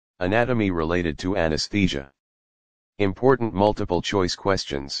Anatomy related to anesthesia. Important multiple choice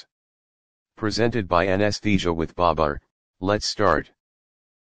questions. Presented by Anesthesia with Babar. Let's start.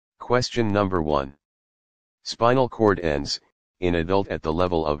 Question number 1. Spinal cord ends, in adult at the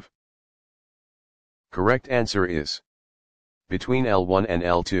level of. Correct answer is between L1 and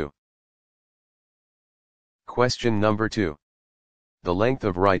L2. Question number 2. The length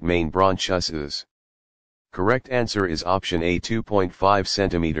of right main bronchus is. Correct answer is option A, 2.5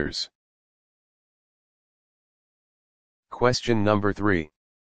 centimeters. Question number 3.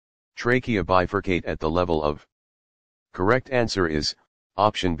 Trachea bifurcate at the level of. Correct answer is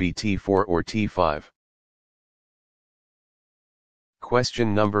option B, T4 or T5.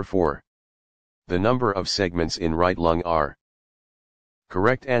 Question number 4. The number of segments in right lung are.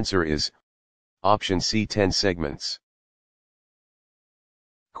 Correct answer is option C, 10 segments.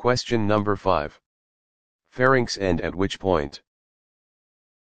 Question number 5. Pharynx end at which point?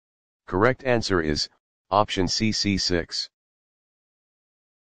 Correct answer is option C, C6.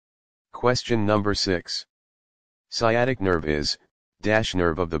 Question number 6. Sciatic nerve is dash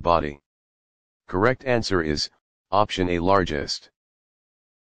nerve of the body. Correct answer is option A, largest.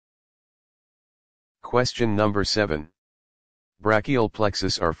 Question number 7. Brachial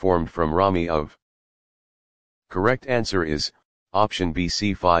plexus are formed from rami of. Correct answer is option B,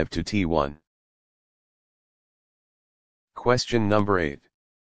 C5 to T1. Question number 8.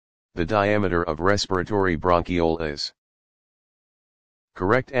 The diameter of respiratory bronchiole is.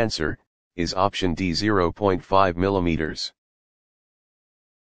 Correct answer is option D, 0.5 millimeters.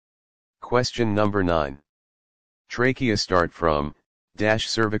 Question number 9. Trachea start from dash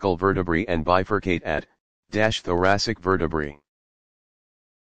cervical vertebrae and bifurcate at dash thoracic vertebrae.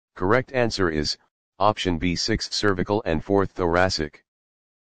 Correct answer is option B, 6th cervical and 4th thoracic.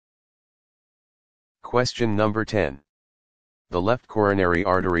 Question number 10. The left coronary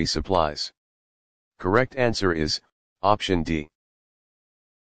artery supplies. Correct answer is option D.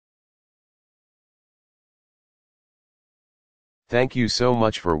 Thank you so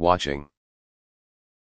much for watching.